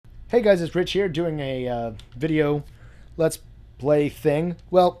Hey guys, it's Rich here doing a video let's play thing.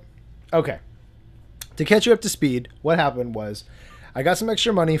 Well, okay. To catch you up to speed, what happened was I got some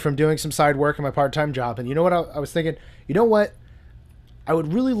extra money from doing some side work in my part-time job, and you know what I was thinking? You know what? I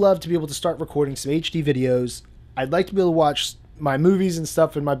would really love to be able to start recording some HD videos. I'd like to be able to watch my movies and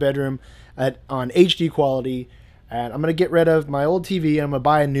stuff in my bedroom on HD quality, and I'm going to get rid of my old TV and I'm going to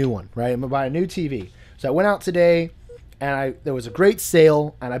buy a new one, right? I'm going to buy a new TV. So I went out today and there was a great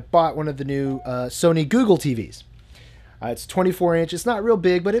sale, and I bought one of the new Sony Google TVs. It's 24 inch. It's not real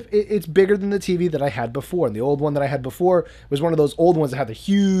big, but it's bigger than the TV that I had before. And the old one that I had before was one of those old ones that had the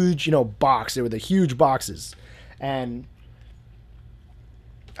huge, box. They were the huge boxes. And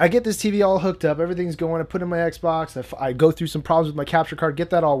I get this TV all hooked up. Everything's going. I put in my Xbox. I go through some problems with my capture card,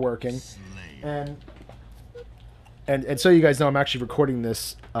 get that all working. And so you guys know I'm actually recording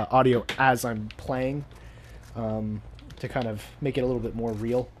this audio as I'm playing. To kind of make it a little bit more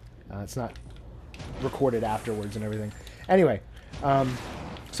real. It's not recorded afterwards and everything. Anyway,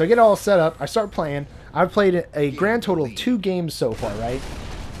 so I get it all set up. I start playing. I've played a grand total of 2 games so far, right?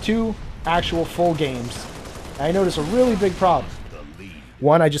 2 actual full games. And I noticed a really big problem.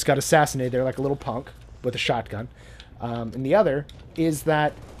 One, I just got assassinated there like a little punk with a shotgun. And the other is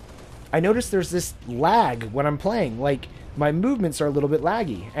that I noticed there's this lag when I'm playing. Like, my movements are a little bit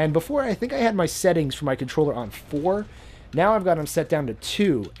laggy. And before, I think I had my settings for my controller on 4. Now I've got them set down to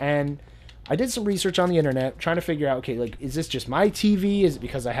 2. And I did some research on the internet trying to figure out, okay, like, is this just my TV? Is it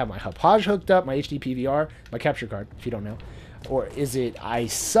because I have my Hauppauge hooked up, my HD PVR, my capture card, if you don't know? Or is it I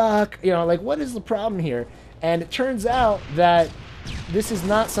suck? Like, what is the problem here? And it turns out that this is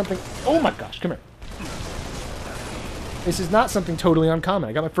not something... Oh my gosh, come here. This is not something totally uncommon.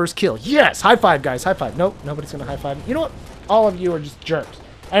 I got my first kill. Yes! High five, guys. High five. Nope, nobody's going to high five me. You know what? All of you are just jerks.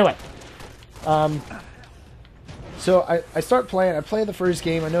 Anyway. So I start playing. I play the first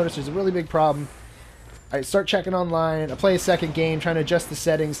game. I notice there's a really big problem. I start checking online. I play a second game, trying to adjust the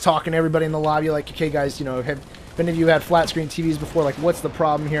settings, talking to everybody in the lobby. Like, okay, guys, have any of you had flat screen TVs before? Like, what's the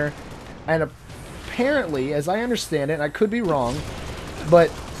problem here? And apparently, as I understand it, and I could be wrong, but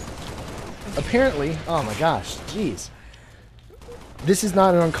apparently, oh my gosh, jeez. This is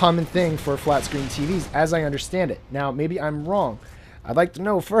not an uncommon thing for flat screen TVs, as I understand it. Now, maybe I'm wrong. I'd like to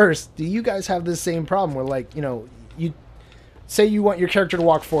know first, do you guys have this same problem where, like, you say you want your character to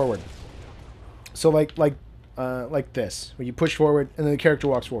walk forward. So like this, where you push forward and then the character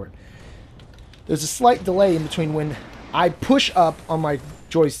walks forward. There's a slight delay in between when I push up on my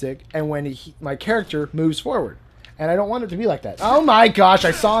joystick and when my character moves forward. And I don't want it to be like that. Oh my gosh,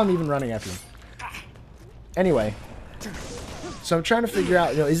 I saw him even running after him. Anyway, so I'm trying to figure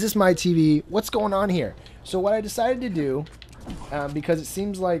out, is this my TV? What's going on here? So what I decided to do, because it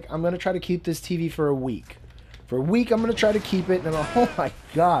seems like I'm going to try to keep this TV for a week. For a week, I'm going to try to keep it, and oh my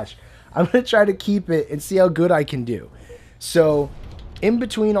gosh, I'm going to try to keep it and see how good I can do. So, in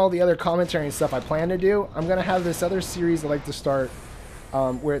between all the other commentary and stuff I plan to do, I'm going to have this other series I like to start,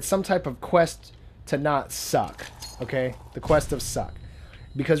 where it's some type of quest to not suck, okay? The quest of suck.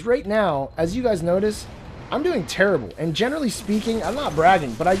 Because right now, as you guys notice, I'm doing terrible. And generally speaking, I'm not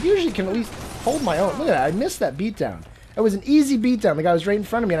bragging, but I usually can at least hold my own. Look at that, I missed that beatdown. It was an easy beatdown. The guy was right in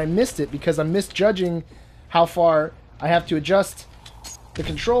front of me, and I missed it because I'm misjudging how far I have to adjust the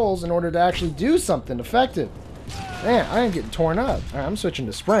controls in order to actually do something effective. Man, I am getting torn up. All right, I'm switching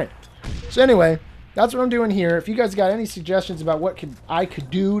to sprint. So anyway, that's what I'm doing here. If you guys got any suggestions about what I could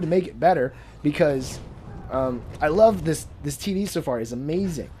do to make it better, because I love this TV so far. It's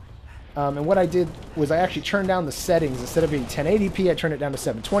amazing. And what I did was I actually turned down the settings. Instead of being 1080p, I turned it down to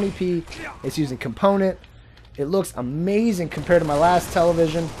 720p. It's using Component. It looks amazing compared to my last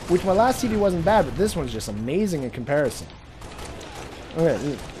television, which my last TV wasn't bad, but this one's just amazing in comparison. Okay,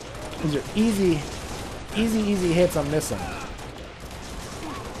 these are easy hits I'm missing.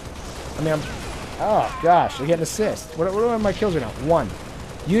 I mean, oh gosh, I get an assist. What are my kills right now? 1.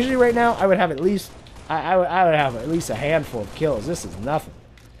 Usually right now, I would have at least, I would have at least a handful of kills. This is nothing.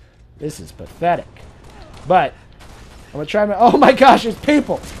 This is pathetic. But, I'm gonna try oh my gosh, there's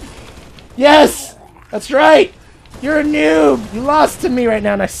people! Yes! That's right! You're a noob! You lost to me right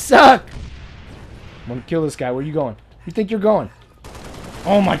now and I suck! I'm gonna kill this guy. Where you going? You think you're going?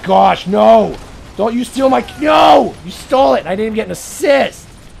 Oh my gosh, no! Don't you steal my... No! You stole it and I didn't even get an assist!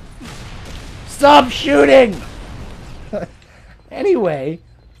 Stop shooting! Anyway,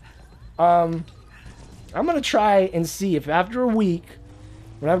 I'm gonna try and see if after a week,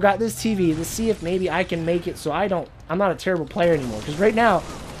 when I've got this TV, to see if maybe I can make it so I'm not a terrible player anymore. Because right now,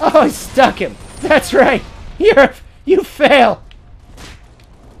 oh, I stuck him! That's right. You fail.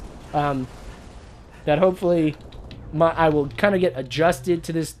 That hopefully I will kind of get adjusted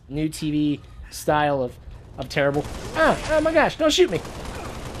to this new TV style of terrible. Oh my gosh! Don't shoot me.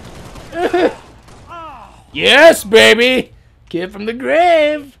 Yes, baby! Kid from the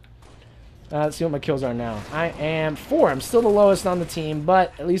grave. Let's see what my kills are now. I am 4. I'm still the lowest on the team,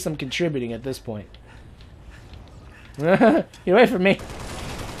 but at least I'm contributing at this point. Get away from me.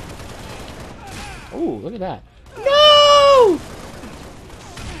 Ooh, look at that. No!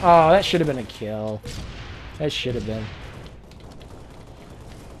 Oh, that should have been a kill. That should have been.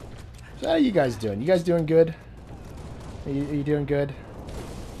 So how are you guys doing? You guys doing good? Are you doing good?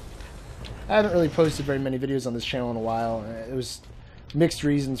 I haven't really posted very many videos on this channel in a while. It was mixed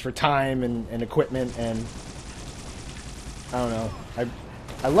reasons for time and equipment, and I don't know.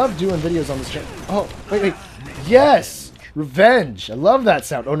 I love doing videos on this channel. Oh, wait. Yes! Revenge! I love that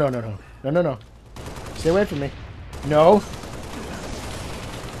sound. Oh, no. No. Stay away from me. No.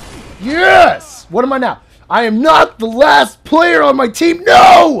 Yes! What am I now? I am not the last player on my team.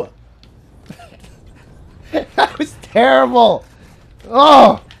 No! That was terrible.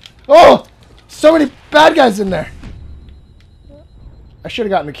 Oh! So many bad guys in there. I should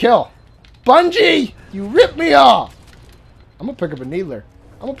have gotten a kill. Bungie! You ripped me off! I'm gonna pick up a needler.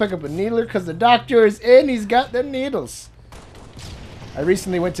 I'm gonna pick up a needler because the doctor is in. He's got the needles. I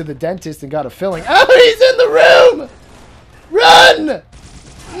recently went to the dentist and got a filling. Oh, he's in the room! Run!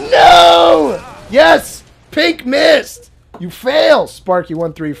 No! Yes! Pink mist! You fail,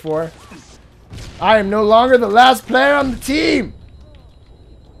 Sparky134. I am no longer the last player on the team.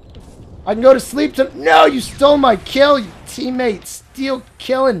 I can go to sleep to... No, you stole my kill, you teammate. Steal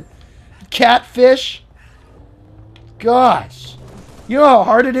killing catfish. Gosh. You know how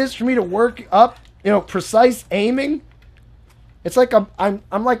hard it is for me to work up, precise aiming? It's like I'm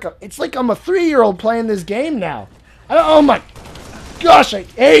like a 3-year-old playing this game now. Oh my gosh, I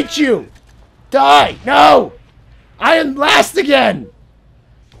hate you. Die. No. I am last again.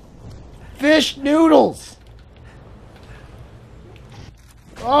 Fish noodles.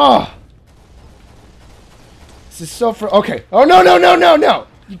 Oh. This is so okay. Oh, no.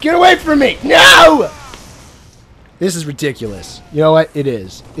 You get away from me. No! This is ridiculous. You know what? It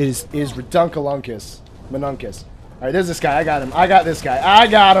is. It is redunculunkus. Manunkus. All right, there's this guy. I got him. I got this guy. I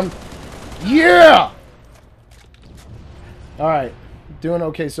got him. Yeah! All right. Doing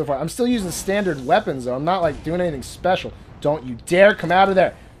okay so far. I'm still using standard weapons, though. I'm not, like, doing anything special. Don't you dare come out of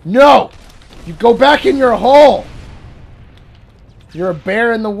there. No! You go back in your hole. You're a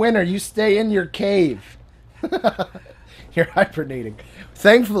bear in the winter. You stay in your cave. You're hibernating.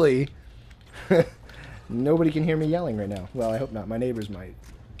 Thankfully, nobody can hear me yelling right now. Well, I hope not. My neighbors might.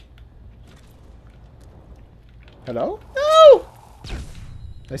 Hello? No!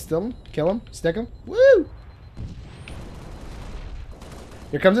 Did I steal him? Kill him? Stick him? Woo!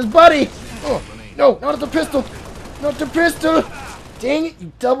 Here comes his buddy! Oh, no, not at the pistol! Not the pistol! Dang it,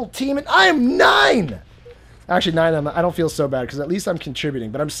 you double teaming. I am 9! Actually, 9, I don't feel so bad, because at least I'm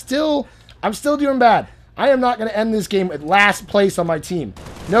contributing. But I'm still doing bad. I am not going to end this game at last place on my team.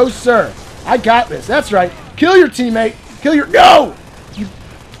 No, sir. I got this. That's right. Kill your teammate. Kill your... No! You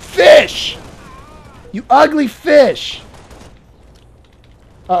fish! You ugly fish!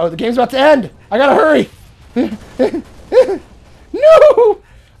 Uh-oh, the game's about to end. I gotta hurry. No!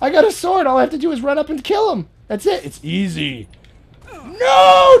 I got a sword. All I have to do is run up and kill him. That's it. It's easy.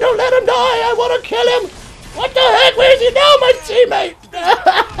 No! Don't let him die. I want to kill him. What the heck? Where's he now, my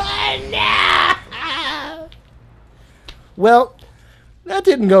teammate? No! Well, that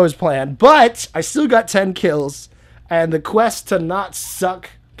didn't go as planned, but I still got 10 kills, and the quest to not suck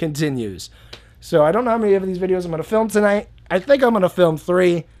continues. So I don't know how many of these videos I'm going to film tonight. I think I'm going to film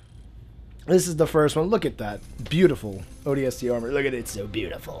 3. This is the first one. Look at that. Beautiful ODST armor. Look at it. It's so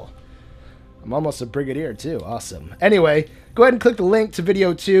beautiful. I'm almost a brigadier, too. Awesome. Anyway, go ahead and click the link to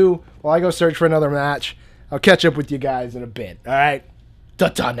video 2 while I go search for another match. I'll catch up with you guys in a bit. All right?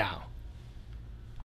 Ta-ta now.